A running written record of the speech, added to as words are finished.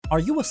Are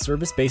you a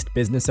service-based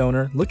business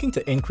owner looking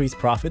to increase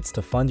profits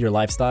to fund your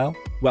lifestyle?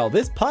 Well,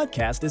 this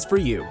podcast is for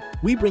you.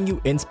 We bring you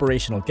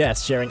inspirational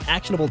guests sharing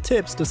actionable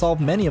tips to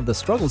solve many of the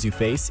struggles you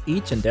face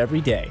each and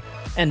every day.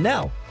 And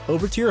now,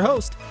 over to your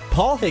host,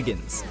 Paul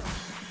Higgins.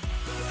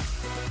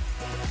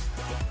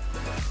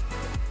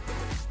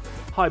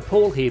 Hi,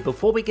 Paul here.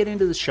 Before we get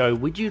into the show,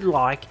 would you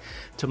like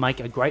to make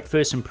a great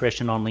first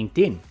impression on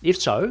LinkedIn? If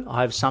so,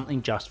 I have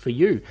something just for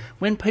you.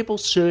 When people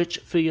search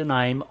for your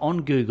name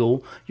on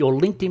Google, your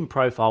LinkedIn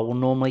profile will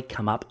normally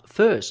come up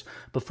first.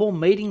 Before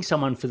meeting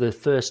someone for the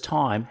first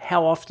time,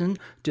 how often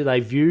do they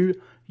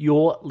view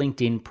your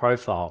LinkedIn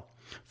profile?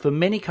 For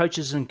many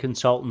coaches and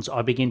consultants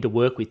I begin to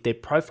work with, their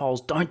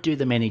profiles don't do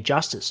them any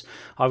justice.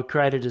 I've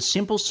created a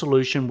simple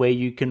solution where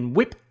you can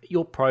whip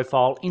your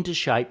profile into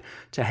shape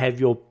to have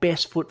your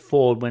best foot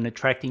forward when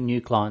attracting new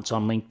clients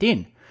on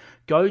LinkedIn.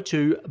 Go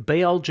to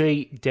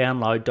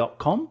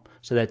blgdownload.com,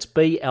 so that's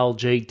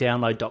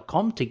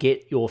blgdownload.com, to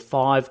get your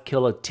 5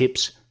 killer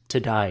tips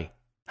today.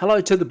 Hello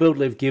to the Build,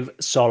 Live, Give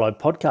Solo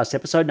podcast,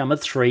 episode number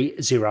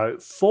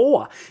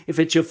 304. If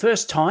it's your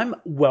first time,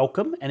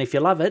 welcome, and if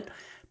you love it,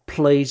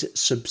 please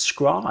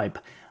subscribe.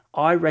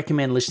 I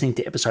recommend listening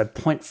to episode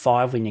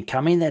 0.5 when you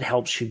come in. That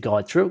helps you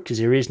guide through it because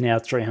there is now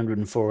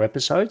 304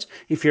 episodes.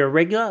 If you're a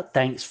regular,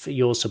 thanks for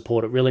your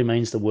support. It really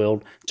means the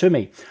world to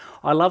me.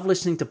 I love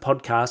listening to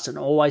podcasts and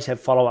always have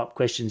follow-up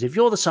questions. If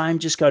you're the same,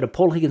 just go to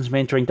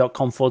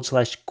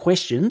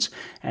paulhigginsmentoring.com/questions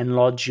and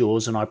lodge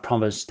yours, and I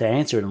promise to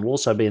answer it, and will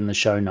also be in the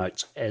show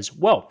notes as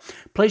well.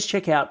 Please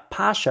check out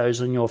past shows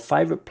on your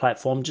favorite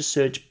platform. Just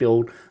search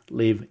Build,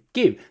 Live,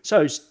 Give.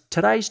 So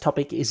today's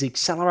topic is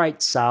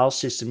Accelerate Sales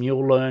System.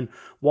 You'll learn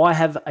why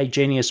have a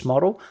genius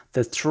model,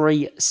 the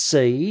 3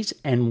 C's,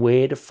 and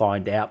where to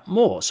find out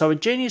more. So a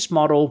genius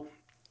model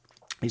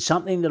is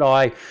something that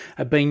I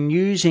have been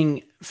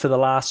using for the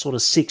last sort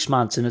of 6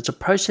 months, and it's a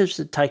process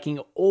of taking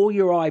all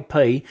your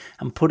IP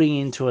and putting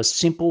it into a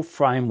simple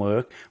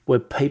framework where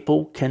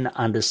people can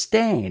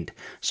understand.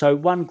 So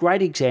one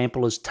great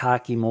example is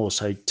Taki Moore,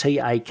 so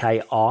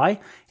TAKIMOORE,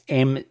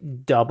 and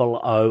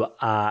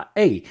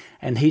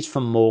he's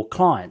from More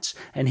Clients.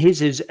 And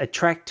his is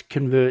Attract,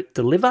 Convert,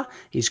 Deliver.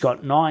 He's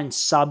got 9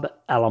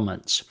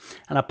 sub-elements.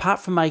 And apart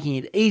from making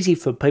it easy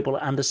for people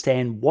to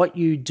understand what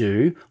you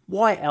do,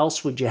 why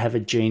else would you have a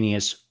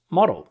genius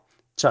model?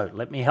 So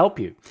let me help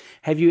you.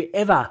 Have you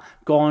ever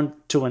gone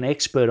to an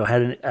expert or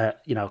had a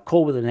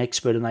call with an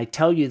expert and they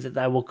tell you that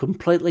they will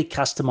completely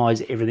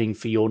customize everything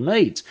for your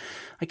needs?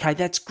 Okay,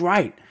 that's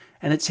great.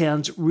 And it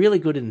sounds really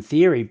good in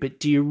theory, but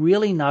do you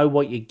really know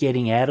what you're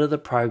getting out of the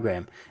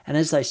program? And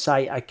as they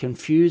say, a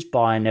confused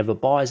buyer never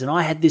buys. And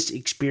I had this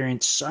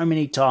experience so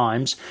many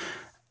times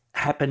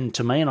happen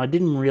to me, and I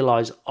didn't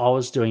realize I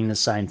was doing the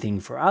same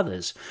thing for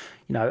others.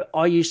 You know,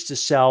 I used to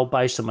sell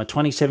based on my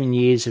 27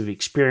 years of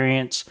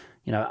experience,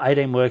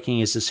 18 working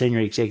as a senior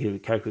executive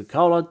at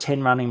Coca-Cola,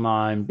 10 running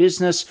my own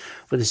business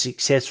with a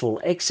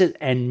successful exit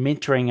and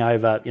mentoring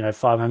over,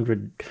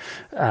 500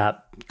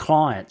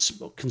 clients,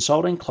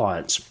 consulting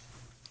clients.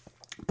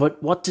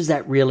 But what does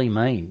that really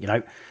mean?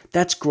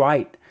 That's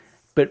great.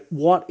 But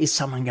what is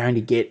someone going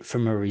to get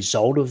from a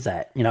result of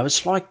that?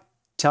 It's like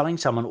telling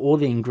someone all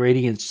the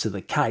ingredients to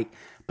the cake,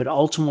 but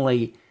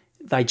ultimately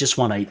they just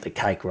want to eat the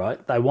cake,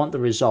 right? They want the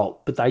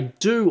result, but they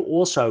do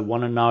also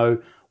want to know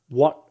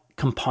what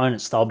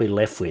components they'll be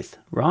left with,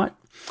 right?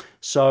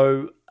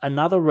 So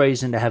another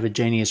reason to have a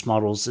genius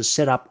model is to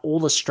set up all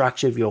the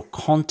structure of your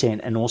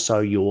content and also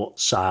your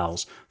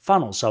sales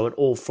funnel so it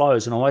all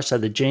flows. And I always say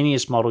the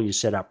genius model you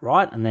set up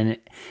right, and then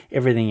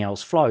everything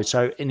else flows.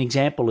 So an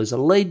example is a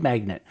lead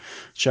magnet.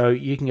 So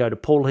you can go to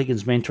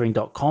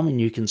paulhigginsmentoring.com and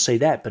you can see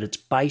that, but it's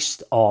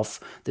based off,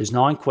 there's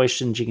 9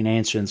 questions you can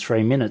answer in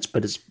 3 minutes,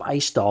 but it's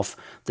based off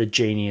the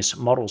genius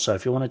model. So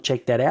if you want to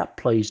check that out,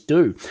 please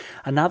do.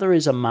 Another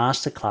is a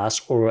masterclass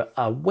or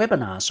a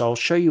webinar. So I'll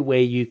show you where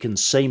you can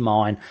see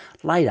mine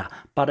later,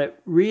 but it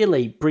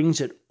really brings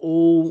it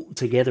all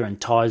together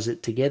and ties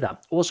it together.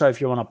 Also,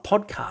 if you're on a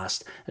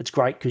podcast, it's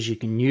great because you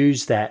can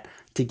use that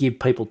to give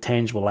people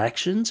tangible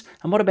actions.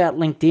 And what about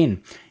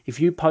LinkedIn? If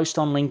you post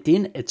on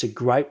LinkedIn, it's a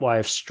great way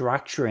of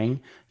structuring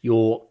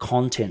your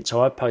content.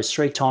 So I post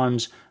 3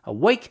 times a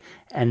week,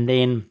 and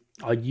then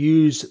I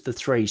use the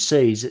 3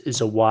 C's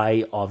as a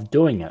way of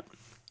doing it.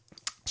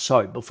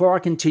 So before I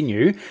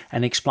continue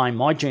and explain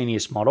my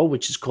genius model,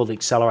 which is called the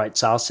Accelerate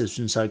Sales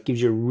System, so it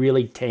gives you a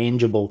really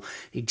tangible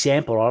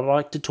example, I'd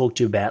like to talk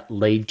to you about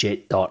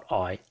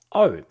LeadJet.io.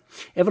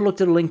 Ever looked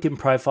at a LinkedIn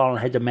profile and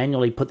had to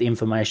manually put the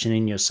information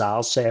in your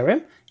sales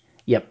CRM?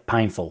 Yep,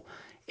 painful.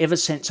 Ever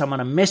sent someone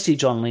a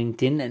message on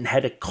LinkedIn and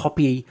had to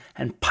copy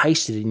and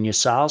paste it in your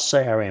sales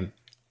CRM?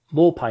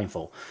 More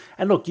painful.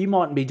 And look, you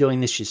mightn't be doing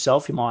this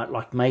yourself. You might,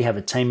 like me, have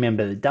a team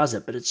member that does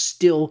it, but it's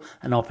still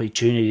an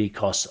opportunity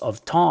cost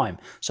of time.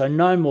 So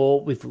no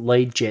more with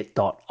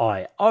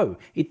LeadJet.io.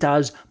 It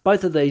does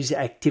both of these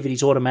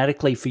activities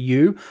automatically for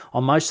you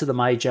on most of the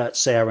major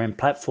CRM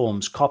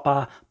platforms,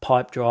 Copper,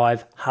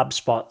 Pipedrive,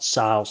 HubSpot,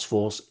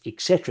 Salesforce,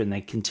 etc. And they're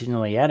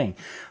continually adding.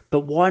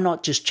 But why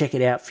not just check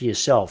it out for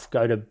yourself?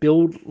 Go to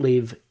Build,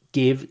 Live,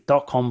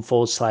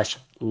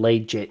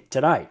 buildlivegive.com/leadjet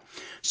today.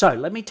 So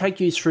let me take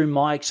you through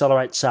my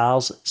Accelerate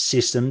Sales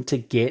system to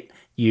get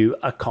you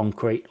a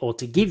concrete, or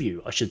to give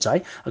you, I should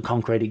say, a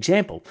concrete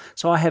example.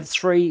 So I have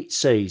 3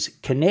 C's: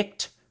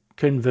 connect,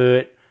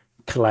 convert,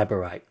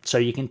 collaborate. So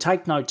you can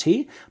take notes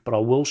here, but I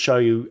will show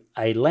you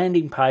a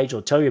landing page,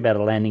 or tell you about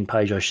a landing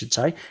page, I should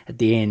say, at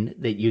the end,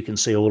 that you can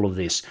see all of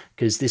this,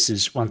 because this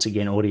is, once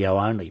again, audio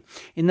only.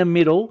 In the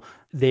middle,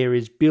 there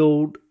is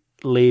build,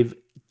 live,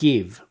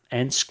 give,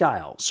 and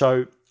scale.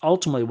 So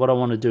ultimately, what I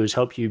want to do is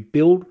help you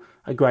build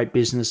a great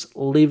business,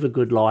 live a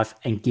good life,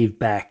 and give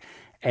back.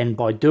 And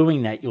by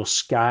doing that, you're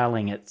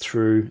scaling it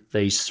through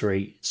these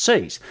 3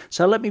 C's.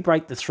 So let me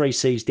break the 3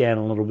 C's down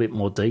in a little bit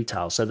more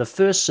detail. So the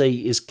first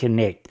C is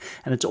connect,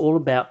 and it's all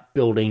about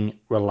building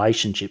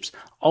relationships.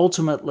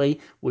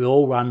 Ultimately, we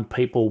all run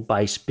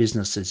people-based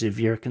businesses. If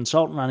you're a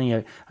consultant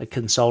running a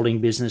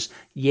consulting business,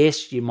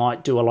 yes, you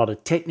might do a lot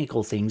of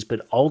technical things,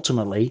 but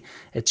ultimately,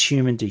 it's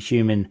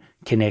human-to-human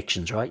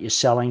connections, right? You're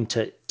selling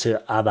to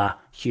other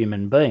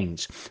human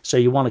beings. So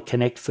you want to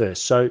connect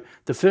first. So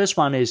the first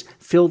one is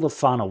fill the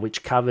funnel,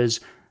 which covers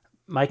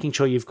making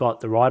sure you've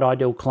got the right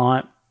ideal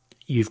client,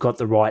 you've got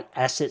the right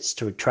assets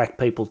to attract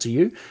people to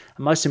you,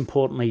 and most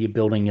importantly, you're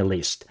building your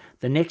list.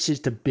 The next is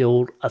to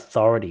build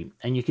authority,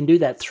 and you can do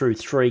that through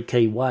 3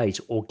 key ways: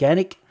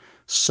 organic,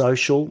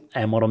 social,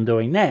 and what I'm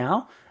doing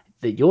now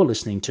that you're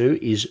listening to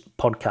is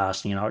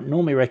podcasting. And I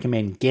normally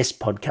recommend guest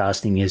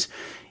podcasting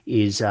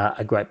is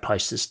a great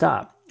place to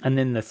start. And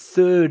then the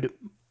third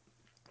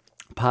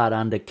part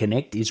under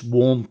connect is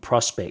warm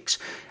prospects.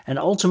 And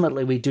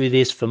ultimately, we do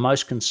this for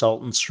most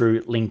consultants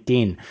through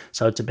LinkedIn.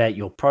 So it's about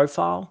your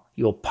profile,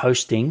 your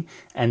posting,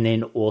 and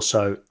then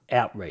also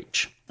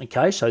outreach.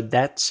 Okay, so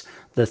that's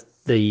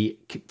the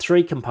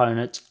 3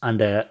 components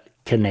under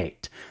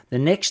connect. The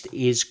next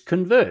is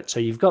convert.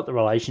 So you've got the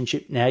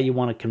relationship. Now you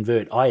want to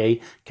convert,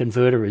 i.e.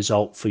 convert a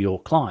result for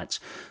your clients.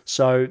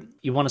 So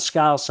you want to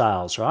scale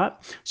sales, right?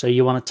 So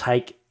you want to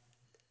take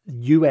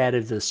you out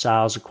of the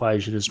sales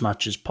equation as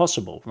much as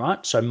possible,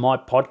 right? So my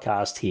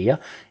podcast here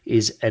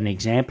is an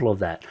example of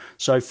that.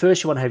 So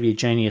first you want to have your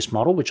Genius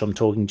model, which I'm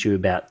talking to you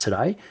about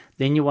today.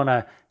 Then you want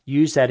to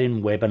use that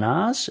in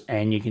webinars,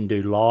 and you can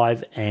do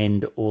live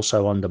and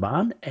also on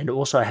demand, and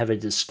also have a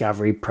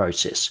discovery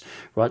process,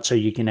 right? So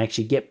you can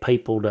actually get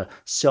people to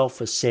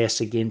self-assess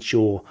against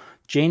your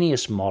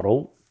Genius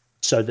model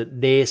so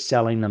that they're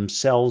selling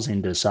themselves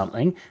into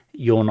something.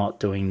 You're not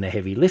doing the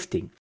heavy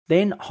lifting.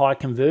 Then high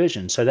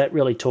conversion. So that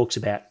really talks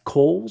about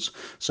calls,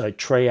 so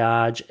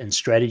triage and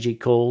strategy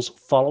calls,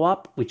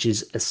 follow-up, which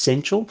is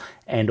essential,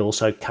 and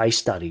also case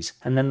studies.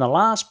 And then the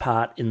last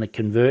part in the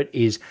convert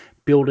is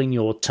building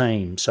your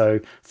team.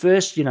 So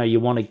first, you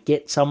want to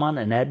get someone,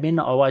 an admin.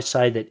 I always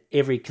say that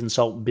every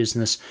consultant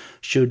business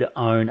should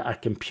own a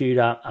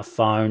computer, a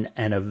phone,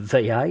 and a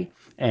VA.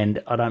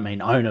 And I don't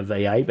mean own a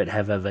VA, but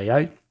have a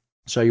VA.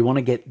 So you want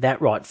to get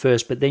that right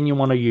first, but then you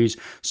want to use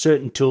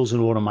certain tools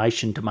and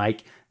automation to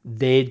make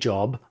their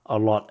job a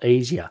lot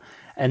easier.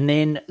 And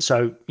then,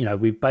 so,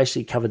 we've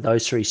basically covered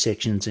those 3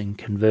 sections in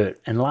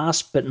convert. And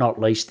last but not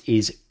least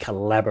is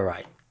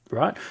collaborate,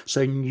 right?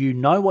 So you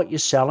know what you're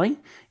selling,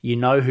 you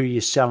know who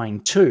you're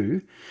selling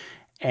to,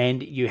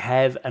 and you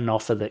have an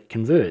offer that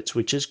converts,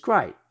 which is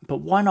great. But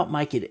why not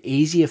make it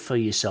easier for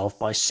yourself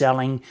by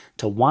selling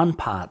to one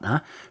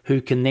partner who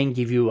can then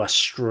give you a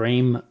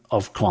stream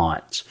of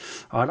clients,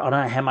 right? I don't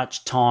know how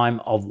much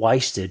time I've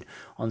wasted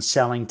on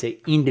selling to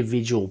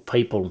individual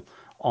people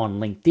on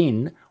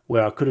LinkedIn,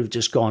 where I could have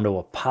just gone to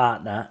a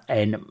partner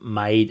and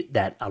made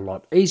that a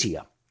lot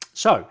easier.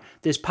 So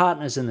there's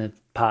partners and the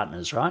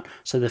partners, right?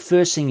 So the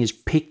first thing is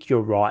pick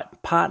your right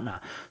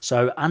partner.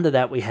 So under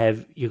that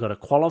you've got to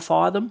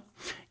qualify them,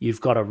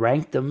 you've got to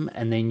rank them,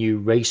 and then you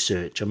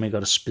research. And we've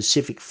got a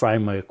specific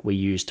framework we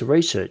use to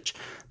research.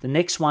 The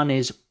next one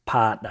is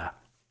partner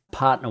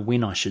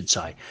win, I should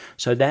say.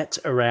 So that's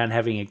around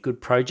having a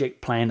good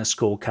project plan, a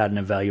scorecard, and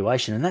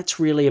evaluation. And that's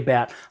really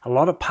about a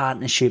lot of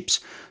partnerships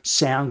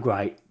sound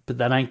great, but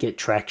they don't get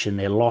traction.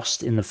 They're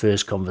lost in the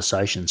first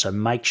conversation. So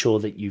make sure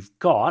that you've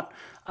got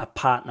a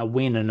partner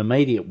win, an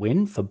immediate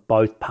win for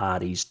both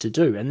parties to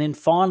do. And then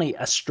finally,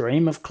 a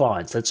stream of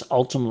clients. That's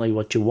ultimately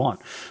what you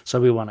want.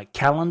 So we want a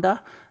calendar,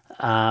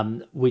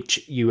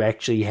 which you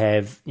actually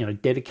have,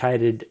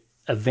 dedicated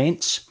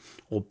events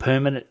or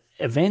permanent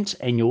events,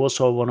 and you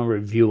also want to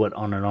review it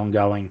on an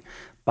ongoing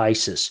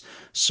basis.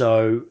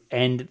 So,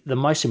 and the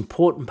most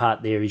important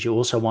part there is you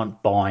also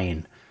want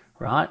buy-in,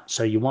 right?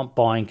 So you want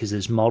buy-in because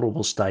there's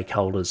multiple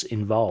stakeholders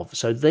involved.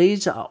 So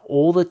these are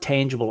all the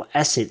tangible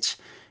assets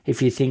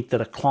if you think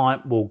that a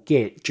client will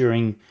get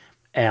during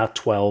our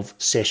 12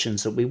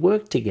 sessions that we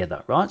work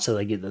together, right? So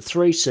they get the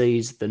 3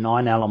 C's, the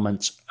 9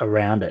 elements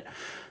around it.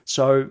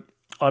 So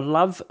I'd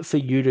love for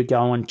you to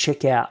go and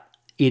check out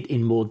it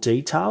in more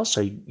detail. So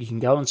you can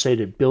go and see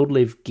it at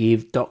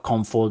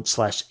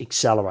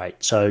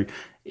buildlivegive.com/accelerate. So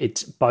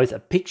it's both a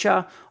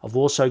picture. I've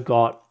also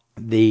got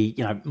the,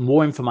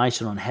 more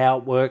information on how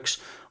it works.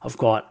 I've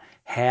got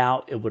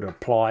how it would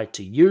apply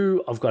to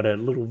you. I've got a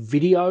little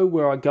video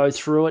where I go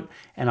through it,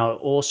 and I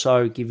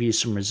also give you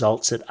some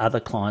results that other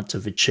clients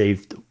have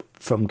achieved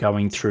from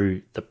going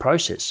through the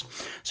process.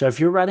 So if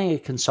you're running a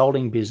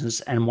consulting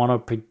business and want a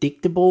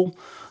predictable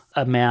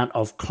amount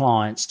of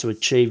clients to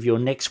achieve your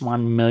next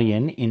 1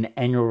 million in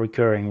annual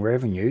recurring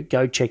revenue,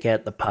 go check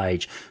out the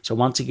page. So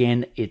once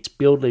again, it's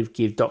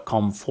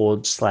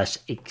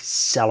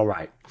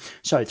buildlivegive.com/accelerate.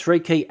 So 3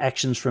 key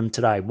actions from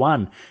today.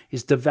 1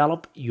 is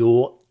develop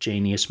your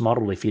genius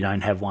model if you don't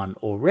have one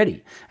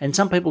already. And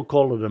some people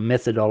call it a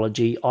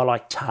methodology. I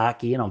like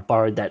Taki, and I've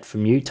borrowed that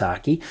from you,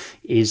 Taki,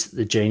 is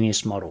the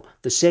genius model.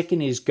 The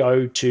second is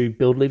go to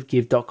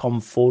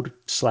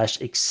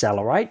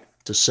buildlivegive.com/accelerate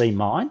to see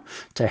mine,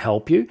 to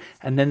help you.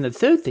 And then the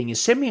third thing is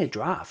send me a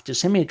draft.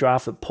 Just send me a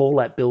draft at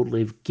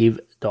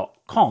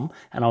paul@buildlivegive.com,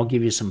 and I'll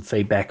give you some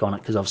feedback on it,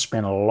 because I've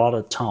spent a lot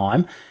of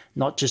time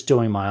not just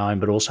doing my own,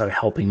 but also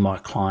helping my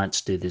clients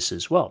do this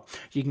as well.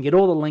 You can get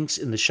all the links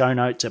in the show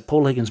notes at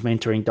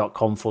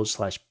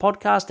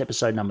paulhigginsmentoring.com/podcast,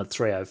 episode number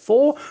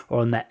 304, or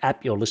on that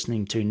app you're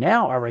listening to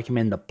now. I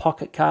recommend the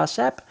Pocket Cast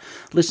app.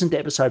 Listen to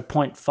episode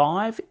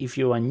 0.5. If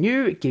you are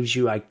new, it gives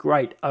you a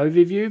great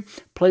overview.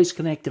 Please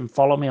connect and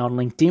follow me on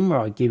LinkedIn, where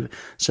I give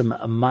some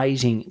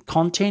amazing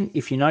content.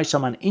 If you know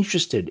someone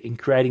interested in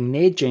creating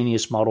their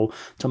genius model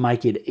to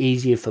make it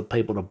easier for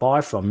people to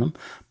buy from them,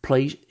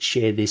 please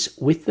share this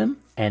with them,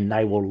 and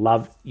they will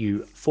love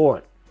you for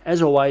it.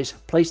 As always,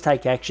 please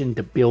take action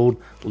to build,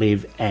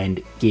 live,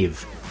 and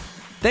give.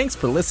 Thanks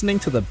for listening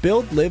to the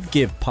Build, Live,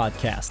 Give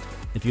podcast.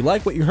 If you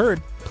like what you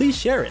heard, please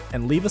share it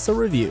and leave us a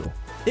review.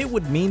 It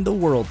would mean the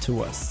world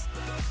to us.